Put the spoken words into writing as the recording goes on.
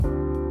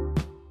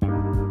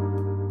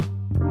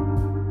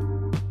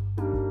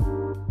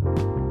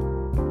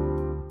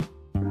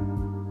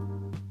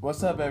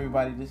What's up,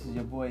 everybody? This is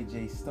your boy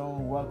Jay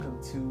Stone. Welcome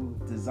to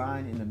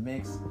Design in the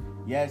Mix.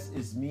 Yes,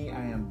 it's me.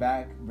 I am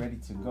back, ready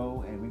to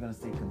go, and we're going to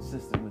stay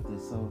consistent with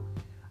this. So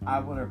I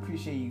want to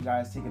appreciate you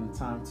guys taking the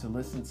time to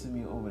listen to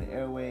me over the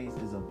airways.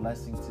 It's a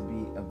blessing to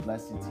be a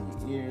blessing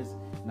to your ears.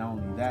 Not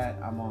only that,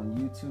 I'm on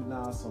YouTube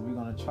now, so we're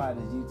going to try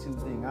this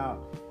YouTube thing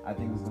out. I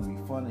think it's going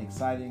to be fun and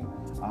exciting.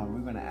 We're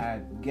going to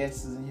add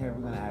guests in here.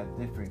 We're going to add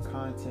different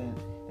content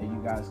that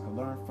you guys can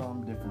learn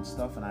from, different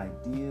stuff and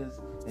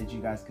ideas that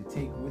you guys could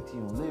take with you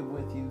and live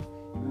with you.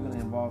 We're going to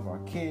involve our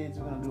kids.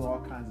 We're going to do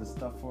all kinds of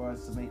stuff for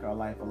us to make our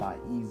life a lot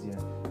easier.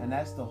 And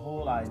that's the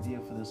whole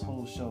idea for this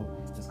whole show.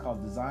 It's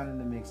called Design in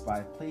the Mix, by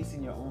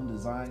placing your own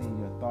design and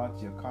your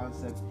thoughts, your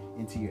concepts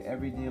into your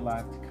everyday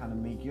life to kind of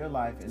make your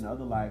life and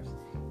other lives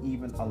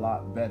even a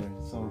lot better.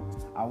 So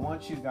I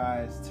want you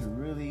guys to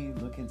really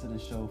look into the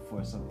show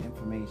for some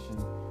information,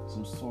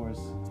 some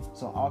source,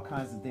 so all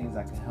kinds of things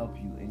that can help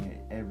you in your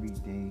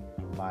everyday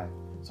life.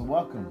 So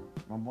welcome,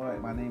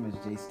 my name is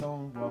Jay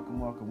Stone. Welcome.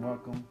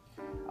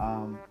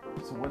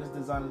 So what is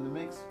Design in the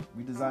Mix?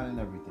 We designing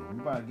everything.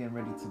 We're about to get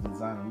ready to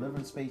design our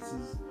living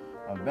spaces,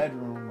 our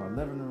bedroom, our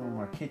living room,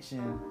 our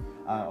kitchen,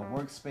 our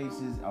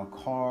workspaces, our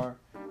car,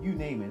 you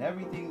name it.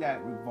 Everything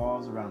that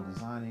revolves around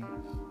designing,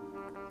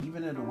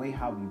 even in the way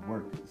how we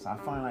work. So I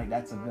find like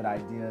that's a good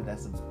idea.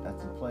 That's a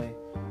play.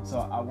 So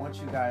I want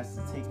you guys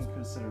to take in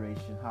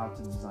consideration how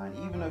to design.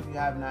 Even if you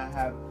have not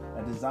have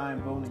a design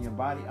bone in your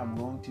body, I'm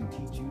going to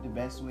teach you the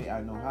best way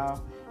I know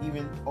how,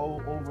 even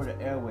all over the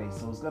airways.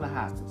 So it's gonna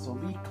happen. So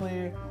be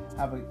clear,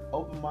 have an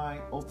open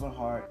mind, open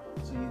heart,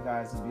 so you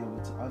guys will be able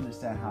to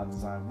understand how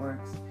design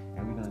works,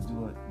 and we're gonna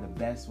do it the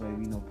best way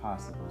we know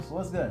possible. So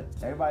what's good?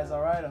 Everybody's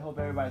all right? I hope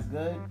everybody's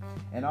good.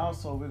 And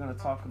also we're gonna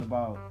talk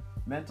about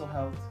mental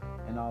health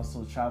and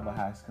also travel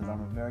hacks, because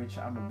I'm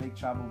a big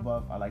travel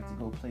buff. I like to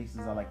go places.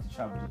 I like to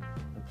travel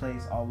the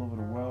place all over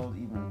the world,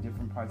 even in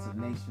different parts of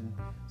the nation.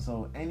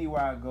 So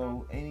anywhere I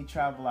go, any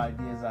travel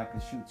ideas I can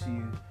shoot to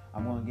you,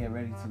 I'm going to get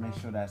ready to make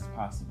sure that's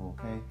possible,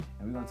 okay?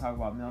 And we're going to talk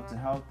about mental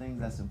health,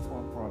 things that's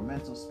important for our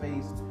mental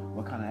space,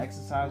 what kind of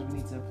exercise we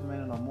need to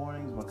implement in our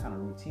mornings, what kind of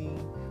routine,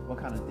 what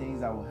kind of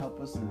things that will help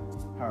us and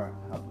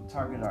help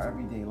target our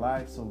everyday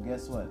life. So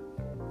guess what?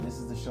 This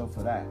is the show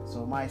for that.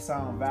 So it might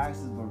sound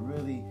vast, but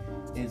really,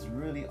 it's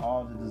really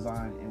all the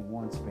design in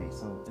one space.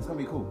 So it's going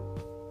to be cool.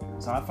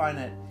 So I find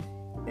that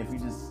if you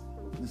just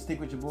stick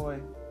with your boy,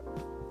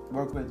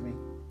 work with me,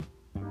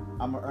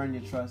 I'm going to earn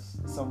your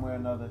trust somewhere or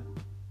another.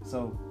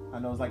 So I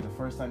know it's like the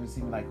first time you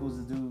see me, like, who's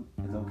the dude?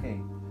 It's okay.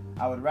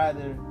 I would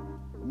rather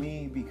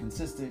me be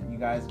consistent. You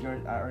guys,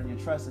 I earn your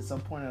trust at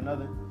some point or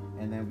another,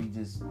 and then we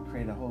just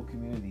create a whole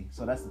community.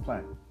 So that's the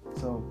plan.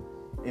 So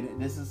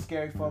this is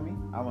scary for me.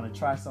 I want to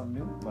try something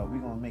new, but we're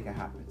going to make it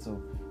happen.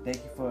 So thank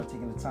you for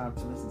taking the time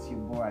to listen to your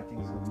boy. I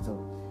think it's going to be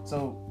dope.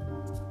 So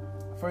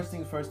first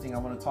thing, I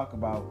want to talk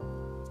about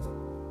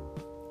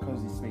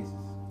cozy spaces.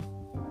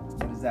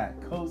 What is that?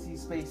 Cozy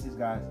spaces,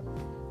 guys.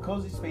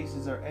 Cozy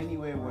spaces are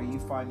anywhere where you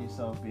find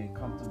yourself being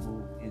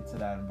comfortable into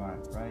that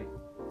environment, right?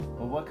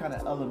 But what kind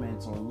of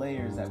elements or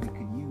layers that we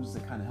could use to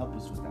kind of help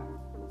us with that?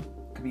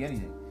 Could be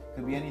anything.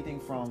 Could be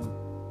anything from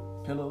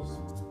pillows,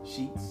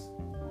 sheets,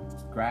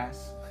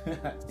 grass.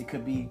 It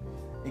could be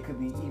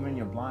even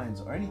your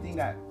blinds, or anything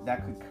that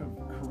could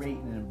create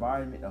an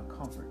environment of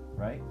comfort,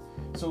 right?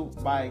 So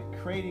by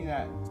creating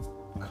that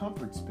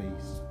comfort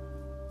space,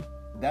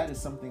 that is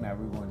something that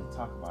we're going to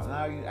talk about. And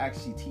I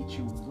actually teach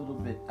you a little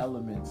bit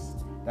elements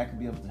that could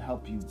be able to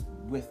help you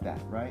with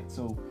that, right?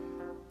 So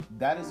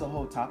that is the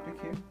whole topic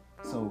here.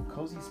 So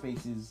cozy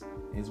spaces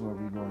is where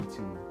we're going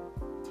to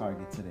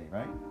target today,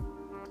 right?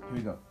 Here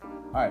we go.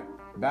 All right,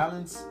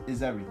 balance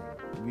is everything.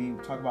 We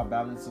talk about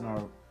balance in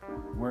our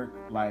work,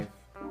 life,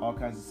 all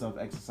kinds of stuff,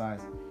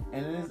 exercise,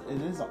 and it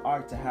is an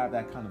art to have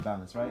that kind of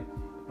balance, right?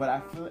 But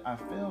I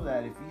feel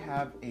that if we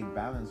have a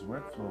balanced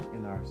workflow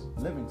in our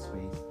living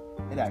space,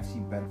 it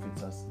actually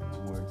benefits us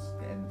towards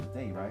the end of the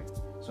day, right?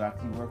 So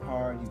after you work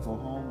hard, you go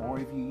home, or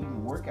if you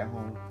even work at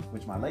home,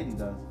 which my lady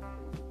does,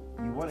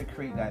 you want to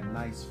create that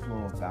nice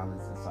flow of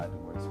balance inside the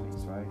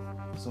workspace, right?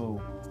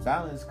 So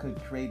balance could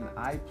create an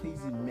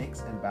eye-pleasing mix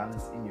and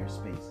balance in your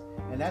space.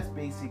 And that's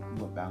basically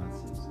what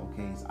balance is,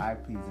 okay? It's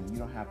eye-pleasing. You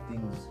don't have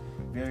things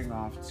veering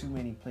off too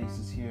many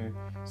places here.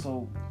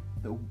 So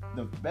the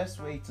best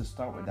way to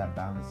start with that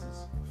balance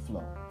is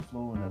flow.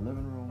 Flow in the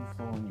living room,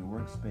 flow in your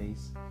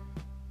workspace,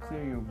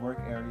 clear your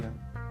work area.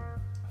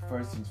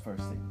 First things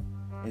first thing.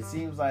 It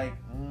seems like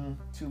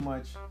too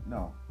much.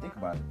 No, think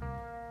about it.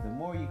 The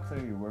more you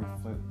clear your work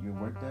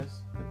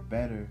desk, the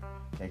better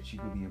that you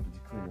can be able to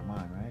clear your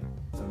mind, right?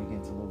 So we get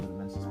into a little bit of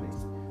mental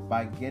space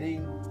by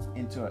getting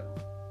into an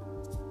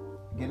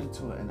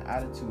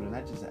attitude, and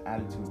not just an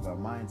attitude, but a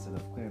mindset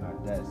of clearing our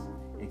desk.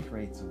 It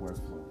creates a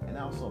workflow and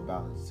also a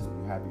balance too.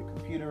 You have your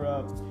computer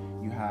up,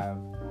 you have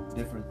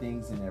different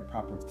things in their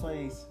proper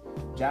place.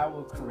 That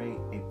will create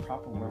a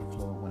proper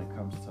workflow when it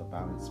comes to a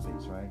balanced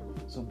space, right?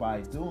 So by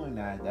doing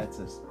that, that's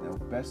the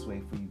best way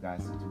for you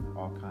guys to do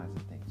all kinds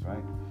of things,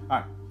 right?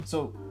 All right,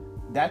 so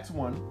that's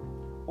one.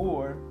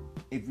 Or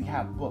if we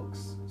have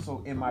books.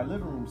 So in my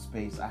living room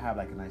space, I have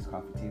like a nice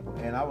coffee table,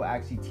 and I will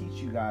actually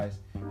teach you guys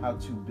how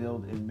to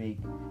build and make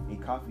a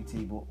coffee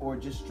table or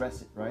just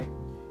dress it, right?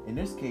 In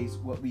this case,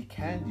 what we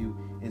can do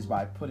is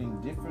by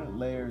putting different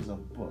layers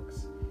of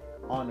books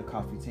on the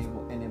coffee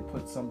table and then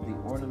put something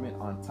ornament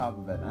on top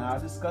of it. And I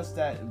discussed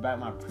that about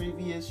my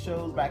previous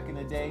shows back in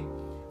the day,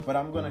 but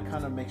I'm going to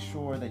kind of make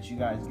sure that you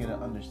guys get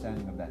an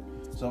understanding of that.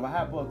 So if I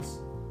have books,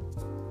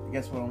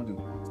 guess what I'm going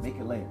to do? Make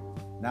it layered.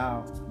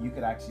 Now, you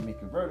could actually make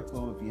it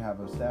vertical if you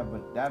have a stab,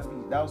 but that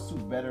will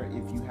suit better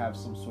if you have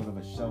some sort of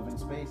a shelving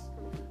space.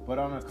 But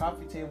on a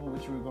coffee table,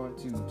 which we're going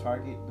to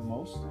target the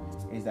most,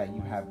 is that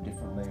you have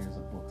different layers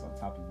of books on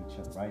top of each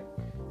other, right?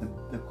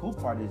 The cool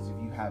part is if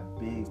you have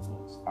big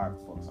books,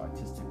 art books,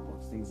 artistic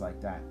books, things like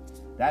that,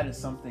 that is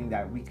something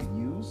that we could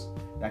use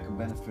that could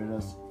benefit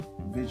us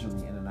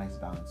visually in a nice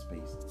balanced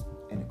space.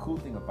 And the cool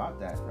thing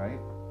about that, right?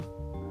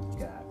 You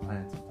gotta have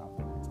plants on top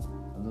of it,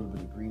 a little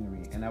bit of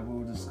greenery, and I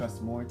will discuss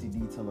more into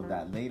detail of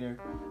that later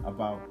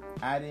about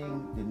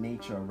adding the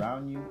nature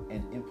around you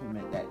and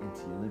implement that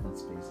into your living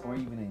space or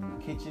even in your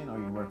kitchen or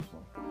your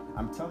workflow.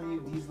 I'm telling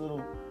you, these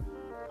little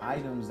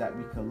items that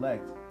we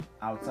collect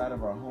outside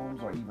of our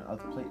homes or even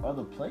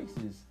other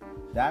places,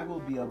 that will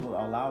be able to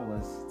allow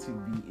us to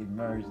be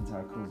immersed into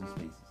our cozy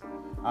spaces.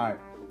 All right,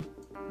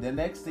 the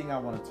next thing I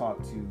want to talk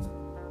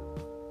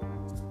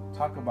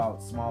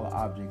about smaller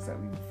objects that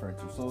we refer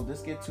to. So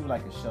let's get to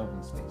like a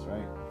shelving space,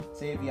 right?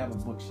 Say if you have a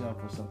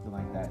bookshelf or something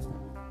like that,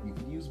 you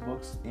can use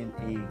books in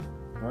a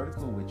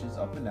vertical, which is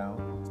up and down,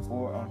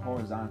 or a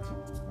horizontal,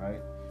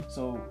 right?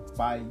 So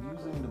by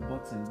using the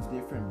books in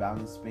different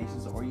balanced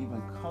spaces or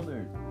even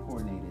colored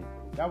coordinated,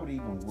 that would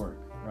even work,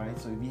 right?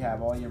 So if you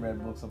have all your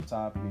red books up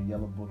top, your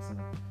yellow books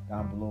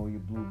down below, your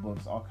blue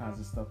books, all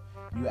kinds of stuff,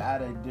 you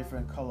add a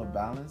different color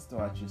balance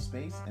throughout your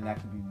space, and that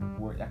could be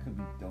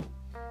dope.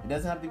 It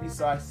doesn't have to be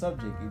by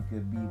subject, it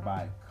could be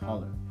by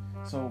color.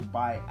 So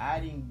by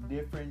adding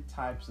different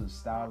types of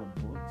style of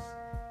books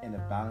and the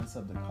balance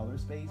of the color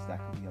space,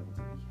 that could be able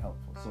to be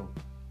helpful. So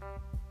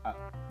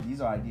these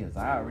are ideas.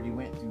 I already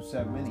went through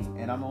so many,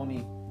 and I'm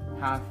only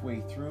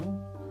halfway through.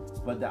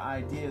 But the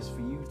idea is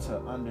for you to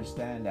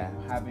understand that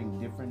having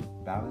different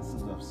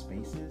balances of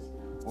spaces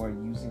or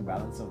using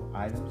balance of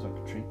items or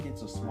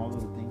trinkets or small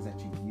little things that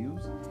you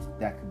use,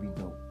 that could be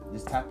dope.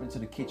 Just tap into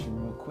the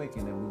kitchen real quick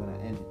and then we're going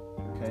to end it,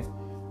 okay?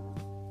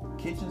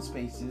 Kitchen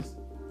spaces,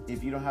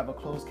 if you don't have a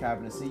closed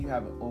cabinet, say you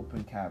have an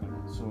open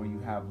cabinet, so you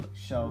have like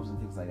shelves and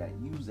things like that,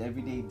 use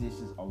everyday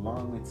dishes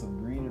along with some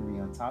greenery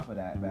on top of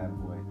that bad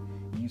boy.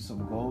 Use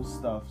some gold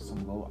stuff,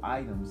 some gold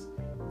items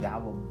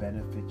that will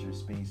benefit your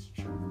space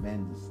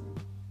tremendously.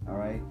 All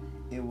right,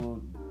 it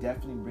will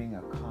definitely bring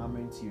a calm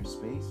into your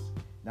space.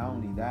 Not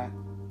only that,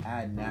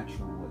 add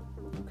natural wood.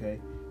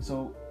 Okay,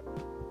 so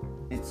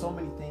it's so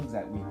many things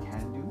that we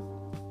can do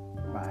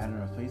by adding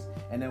our space,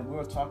 and then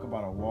we'll talk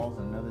about our walls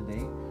another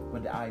day.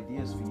 But the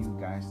idea is for you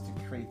guys to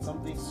create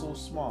something so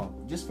small,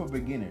 just for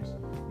beginners.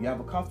 You have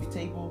a coffee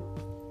table,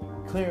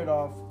 clear it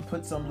off,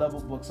 put some level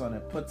books on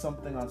it, put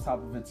something on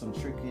top of it, some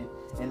trinket,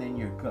 and then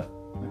you're good.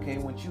 Okay,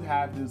 once you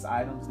have those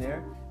items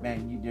there,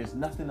 man, there's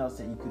nothing else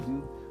that you could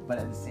do. But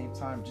at the same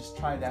time, just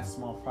try that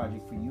small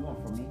project for you and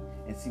for me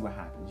and see what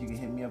happens. You can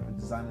hit me up at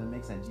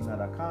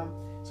designinthemix@gmail.com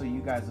so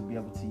you guys will be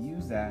able to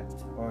use that,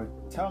 or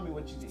tell me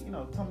what you did.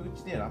 Tell me what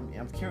you did.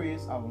 I'm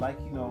curious. I would like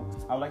to know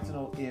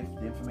if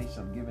the information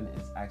I'm giving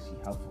is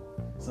actually helpful.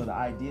 So the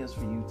idea is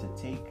for you to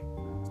take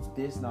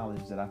this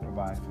knowledge that I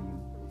provide for you,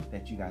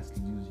 that you guys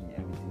can use in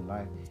your everyday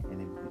life, and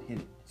then we could hit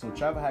it. So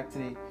travel hack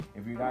today,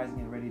 if you guys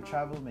getting ready to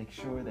travel, make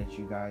sure that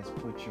you guys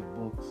put your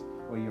books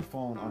or your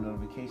phone on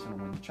notification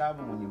when you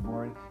travel, when you're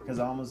bored, because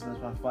I almost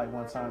missed my flight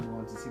one time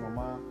going to see my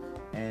mom,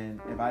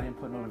 and if I didn't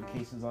put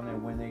notifications on there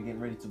when they're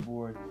getting ready to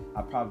board,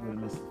 I probably would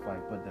have missed the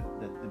flight. But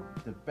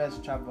the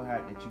best travel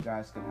hack that you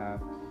guys could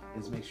have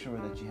is make sure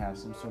that you have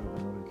some sort of a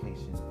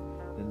notification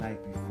the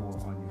night before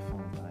on your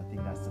phone, and I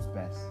think that's the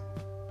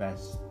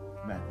best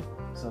method.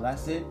 So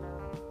that's it.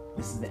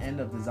 This is the end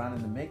of Design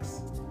in the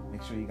Mix.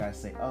 Make sure you guys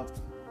stay up,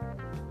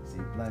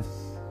 stay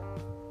blessed,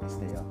 and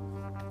stay up.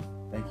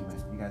 Thank you, man.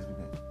 You guys be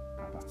good.